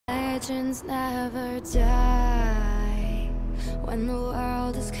Legends never die when the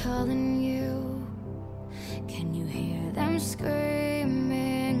world is calling you. Can you hear them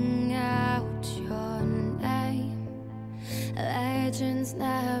screaming out your name? Legends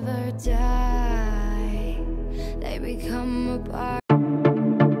never die, they become a part.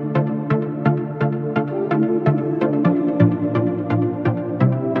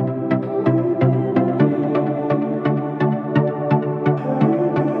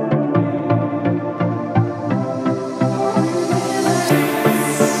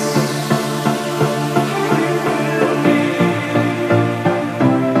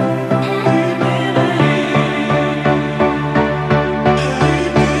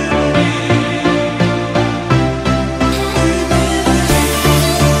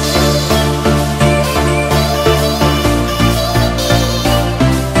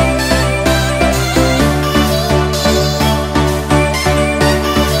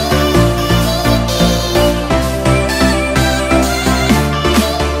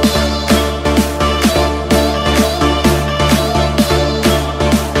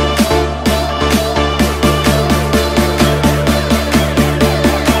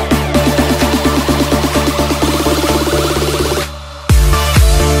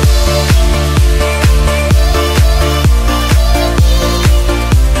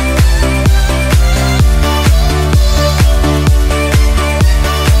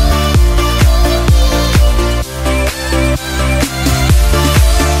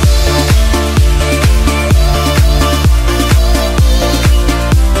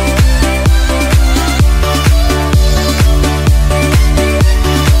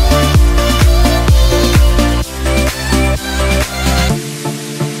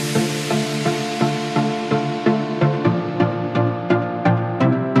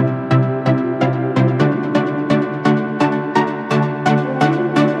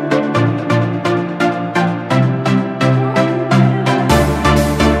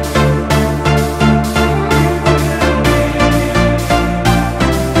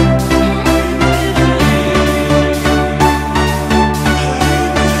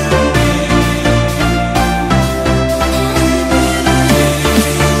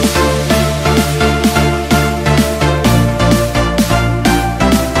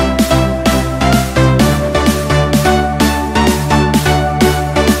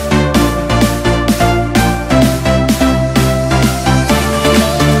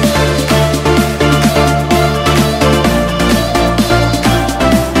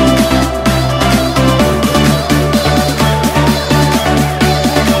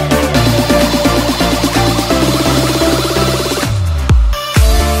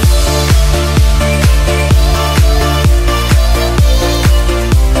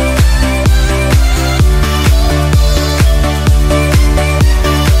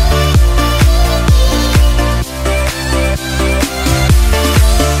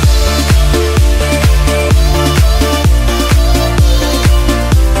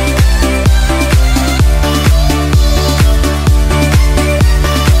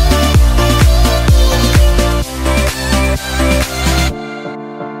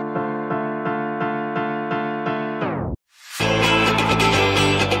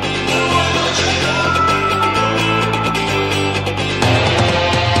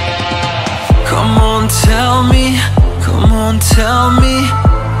 Tell me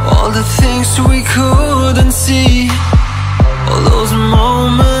all the things we couldn't see, all those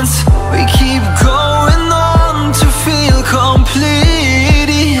moments we keep going on to feel complete,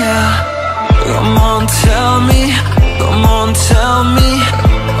 yeah. Come on, tell me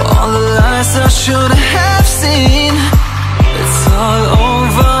all the lies I should have seen. It's all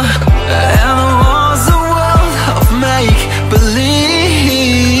over and it was a world of make-believe.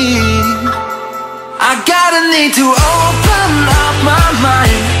 I gotta need to open up my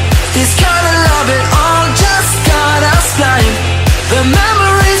mind. This kind of love, it all just got us blind. The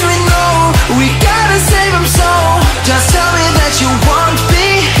memories we know, we gotta save them so. Just tell me that you won't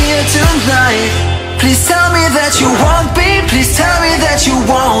be here tonight. Please tell me that you won't be. Please tell me that you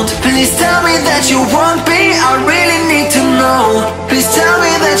won't. Please tell me that you won't be. I really need to know. Please tell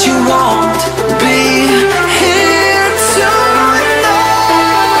me that you won't be here tonight.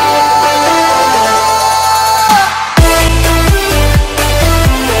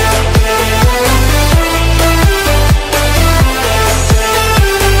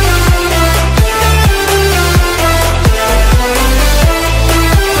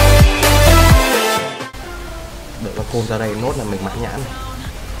 Khôn ra đây nốt là mình mãn nhãn này.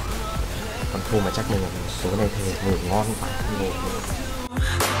 Còn khôn mà chắc mình số này thì ngủ ngon phải ngủ.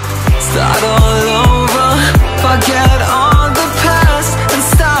 Start all over, forget all the past and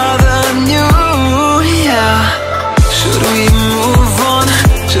start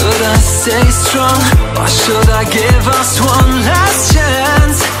stay strong, or should I give us one last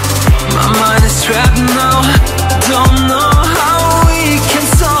chance? My mind is trapped now, don't know how we can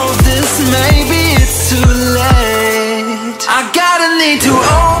solve this. Maybe it's too late. I gotta need to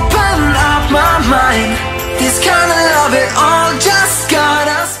open up my mind. This kind of love, it all just got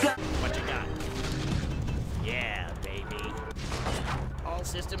us. What you got? Yeah, baby. All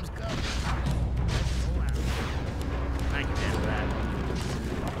systems go. Wow. I can handle that.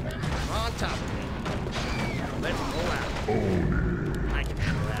 I'm on top of it. Let's go out. I can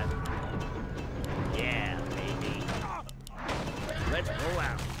handle that. Yeah, baby. Let's go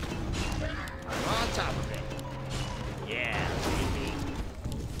out. I'm on top of it. Yeah, baby.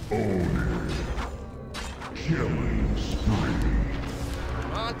 Killing spree.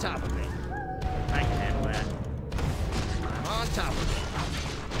 I'm on top of it. I can handle that. I'm on top of it.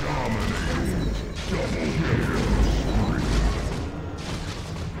 Dominating. Double killing spree.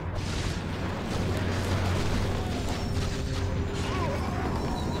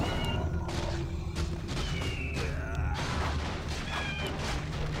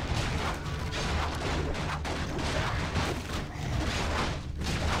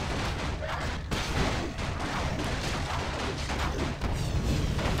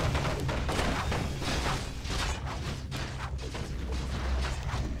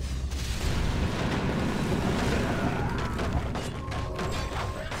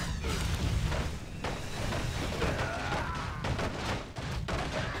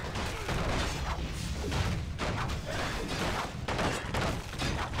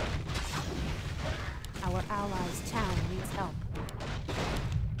 Our allies' town needs help.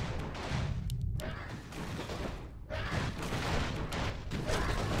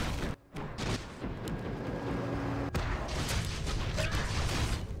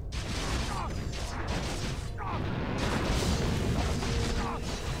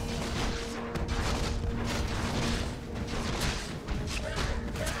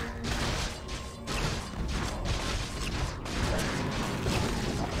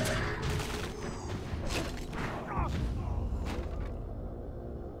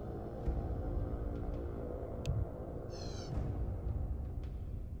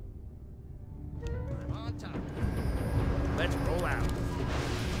 I'm on top. Let's roll out.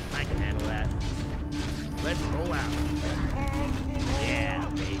 I can handle that. Let's roll out. Yeah,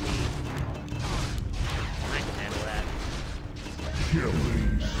 baby. I can handle that.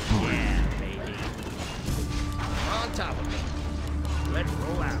 Killing spree. Yeah, baby. I'm on top of it. Let's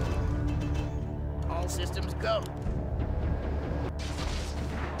roll out. All systems go.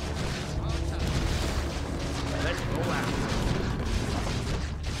 I'm on top of it. Let's roll out.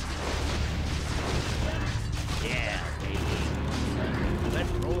 Yeah, baby.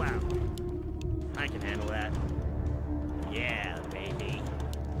 Let's roll out. I can handle that. Yeah, baby.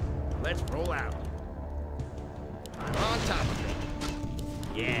 Let's roll out. I'm on top of it.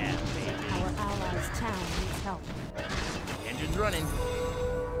 Yeah, baby. Our allies' town needs help. Engine's running.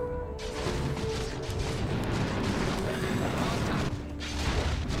 I'm on top of it.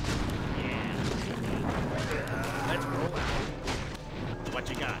 Yeah, baby. Let's roll out. What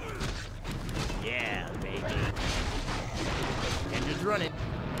you got? Yeah, baby. Engine's running.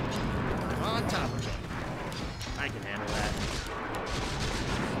 I'm on top of it. I can handle that.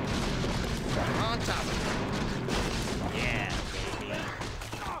 I'm on top of it. Yeah, baby.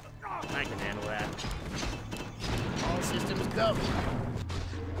 I can handle that. All systems go.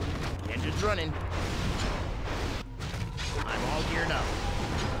 Engine's running. I'm all geared up.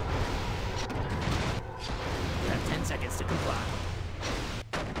 You have 10 seconds to comply.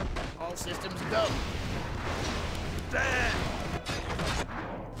 All systems go. Bang!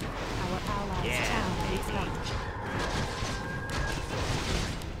 Our allies' Yeah, town needs baby. help.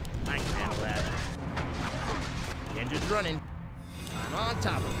 I can handle that. Engine's running. I'm on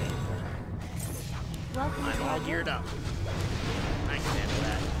top of it. Welcome I'm to all our geared up. I can handle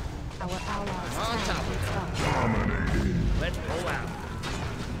that. Our allies' I'm on top town of needs it. help. Dominating. Let's roll out.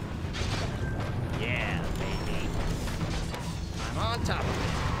 Yeah, baby. I'm on top of it.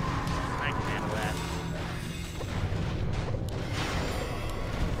 I can handle that.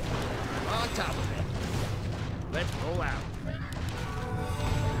 I'm on top of it. Let's roll out.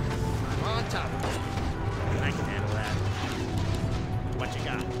 I'm on top of it. I can handle that. What you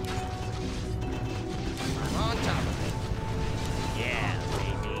got? I'm on top of it. Yeah,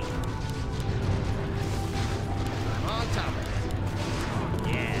 baby. I'm on top of it.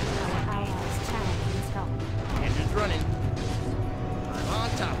 Yeah, Our allies' town needs help. engine's running. I'm on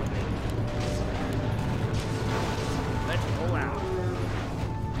top of it. Let's roll out.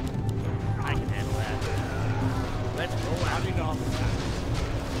 I can handle that. Let's roll out.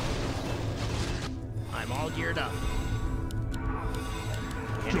 all geared up.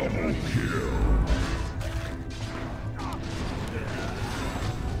 Double kill.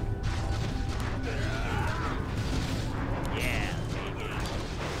 Yeah, baby.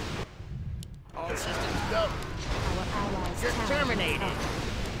 All systems go. Our allies' You're tower terminated. needs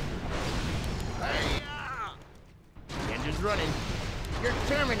help. Hey-ya! The engine's running. You're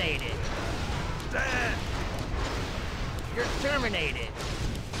terminated. Ah! You're terminated.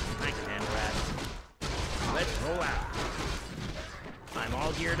 I can handle that. Let's roll out. I'm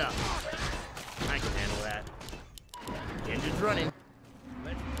all geared up. I can handle that. The engine's running.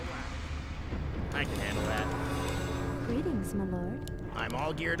 Let's roll out. I can handle that. Greetings, my lord. I'm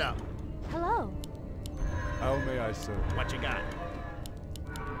all geared up. Hello. How may I serve? What you got?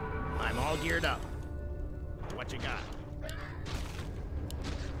 I'm all geared up. What you got?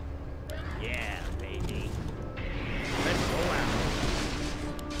 Yeah, baby. Let's roll out.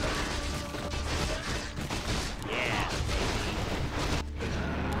 Yeah, baby.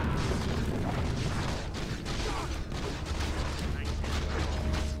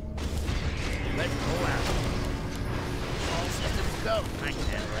 Let's roll out. All systems go. I can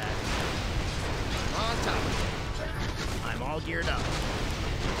handle that. On top of it. I'm all geared up.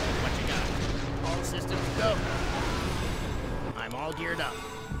 What you got? All systems go. I'm all geared up.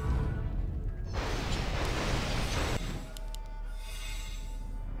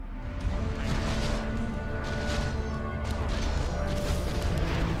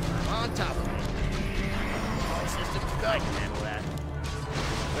 I'm on top of it. All systems go. I can handle that.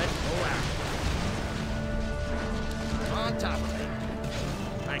 Let's roll out. I'm on top of it.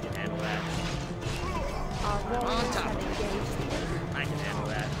 I can handle that. Our warriors top have of it. engaged the enemy. I can handle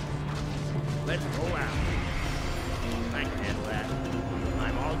that. Let's roll out. I can handle that.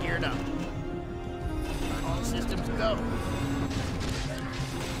 I'm all geared up. All systems go.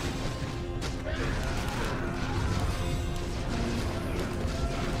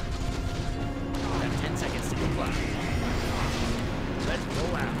 Got 10 seconds to comply. Let's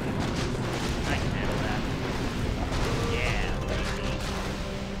roll out. I can handle that. Yeah, baby.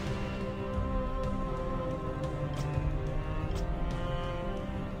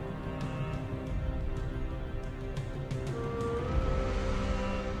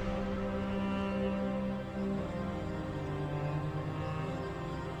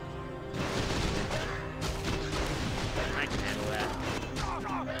 I can handle that.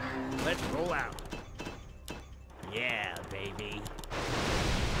 Let's roll out. Yeah, baby.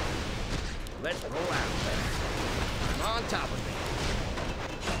 Let's roll out. I'm on top of it.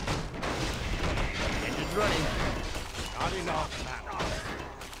 Engine's running. Not enough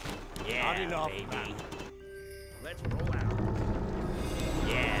now. Yeah, Not enough baby. Let's roll out.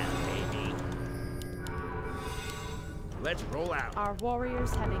 Yeah, baby. Let's roll out. Our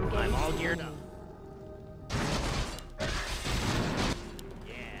warriors have engaged I'm all the geared enemy. up.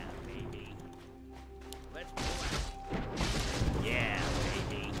 Yeah, baby. Let's roll out. Yeah,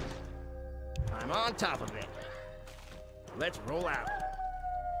 baby. I'm on top of it. Let's roll out.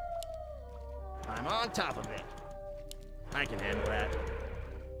 I'm on top of it. I can handle that.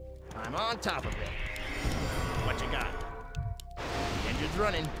 I'm on top of it. What you got? The engine's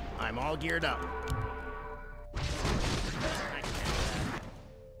running. I'm all geared up. I can handle that.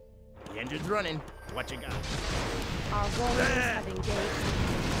 The engine's running. What you got? Our warriors have engaged.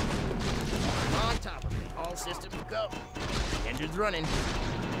 I'm on top of it. All systems go. The engine's running.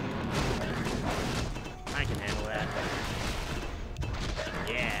 I can handle that.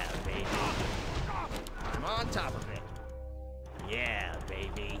 Yeah, baby. I'm on top of it. Yeah,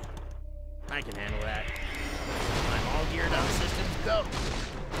 baby. I can handle that. I'm all geared up. Systems go.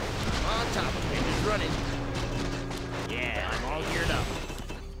 I'm on top of it. Engine's running. Yeah, I'm all geared up.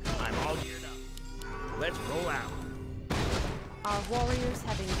 I'm all geared up. Let's roll out. Our warriors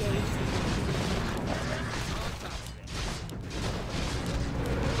have engaged the enemy. On top of it.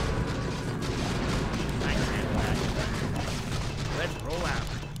 I can handle that. Let's roll out.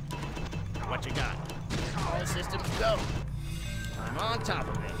 What you got? All systems go. I'm on top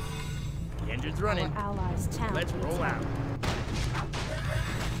of it. The engine's running. Our allies' town Let's needs roll help. out.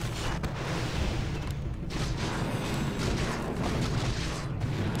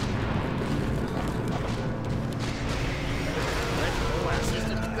 Let's roll out.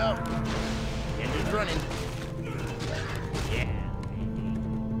 Systems go. The engine's running. Yeah, baby.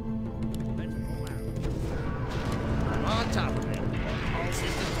 Let's roll out. I'm on top of it. All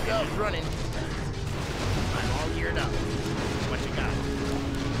systems go. Engine's running. I'm all geared up. What you got?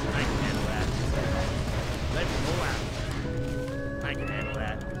 I can handle that. Let's roll out. I can handle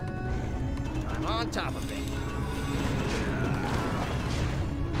that. I'm on top of it.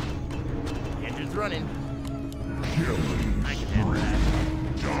 The engine's running.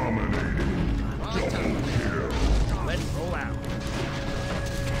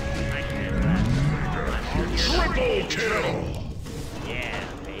 Triple kill! Yeah,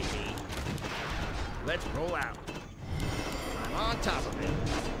 baby. Let's roll out. I'm on top of it.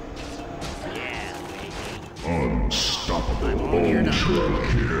 Yeah, baby. Unstoppable all geared up. ultra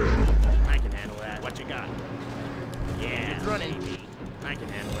kill! I can handle that. What you got? Yeah, it's running. Baby. I can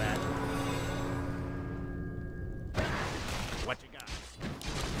handle that. What you got?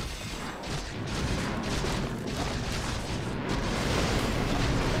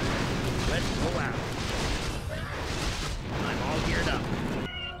 Let's roll out. I'm all geared up.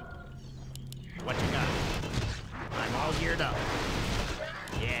 What you got? I'm all geared up.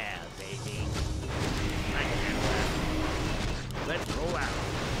 Yeah, baby. I can handle that. Let's roll out.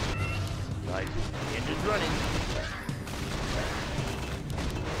 Right. Engine's running.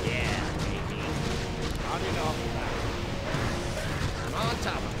 Yeah, baby. Not enough. I'm on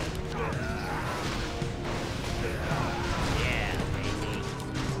top of it. Yeah, baby.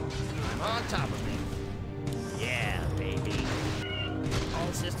 I'm on top of it. Yeah, baby.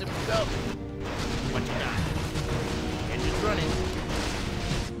 All systems go. What you got? Engine's running.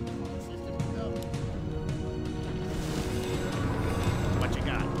 All systems go. What you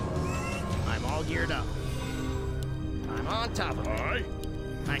got? I'm all geared up. I'm on top of it. Aye.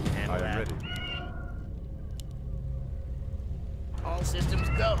 I can handle I am that. ready. All systems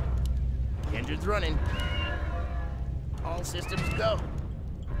go. Engine's running. All systems go.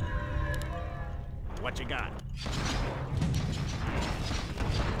 What you got?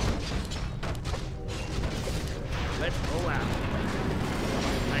 Let's roll out.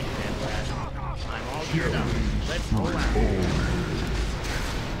 I can handle that. I'm all geared up. Let's roll out.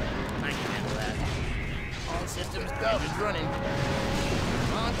 I can handle that. All systems go. Engine's running.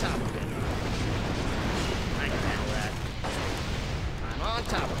 I'm on top of it. I can handle that. I'm on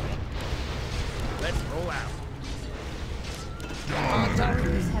top of it. Let's roll out. I'm on top of it.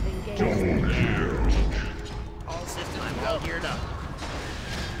 Warriors have engaged. All systems I'm all geared up.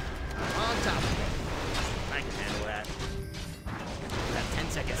 I'm on top of it. I can handle that. I have 10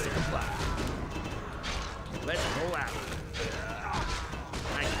 seconds to comply. Let's roll out.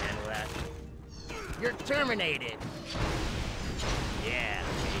 I can handle that. You're terminated. Yeah,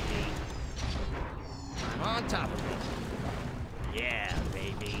 baby. I'm on top of it. Yeah,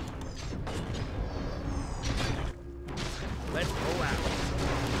 baby. Let's roll out.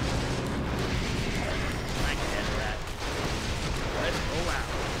 I can handle that. Let's roll out.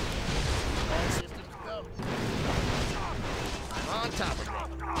 All systems go. I'm on top of it.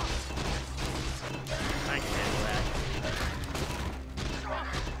 I can handle that.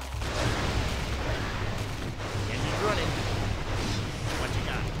 Engine's running. What you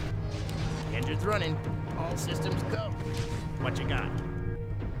got? Engine's running. All systems go. What you got?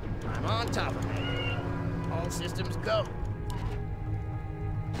 I'm on top of it. All systems go.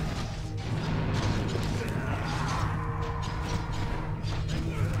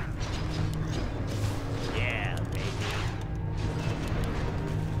 Yeah, baby.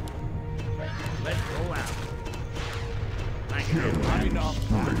 Let's roll out. I can handle that.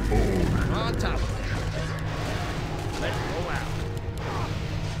 Enough. I'm on top of it. Let's roll out.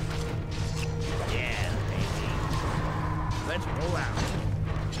 Yeah, baby. Let's roll out.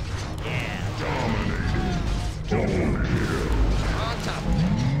 Yeah. Double kill. On top of it.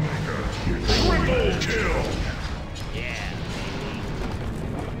 Triple kill. Yeah, baby.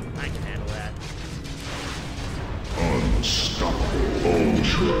 I can handle that. Unstoppable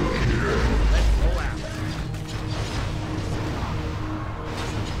ultra kill. Let's roll out.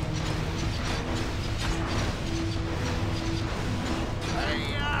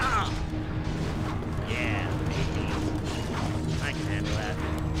 Hi-ya! Yeah, baby. I can handle that.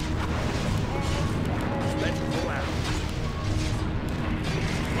 Let's roll out.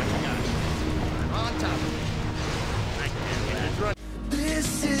 What you got? I'm on top of it. I can handle that. Run. This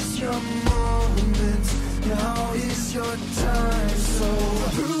is your moment, now is your time, so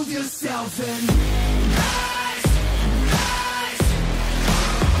prove yourself and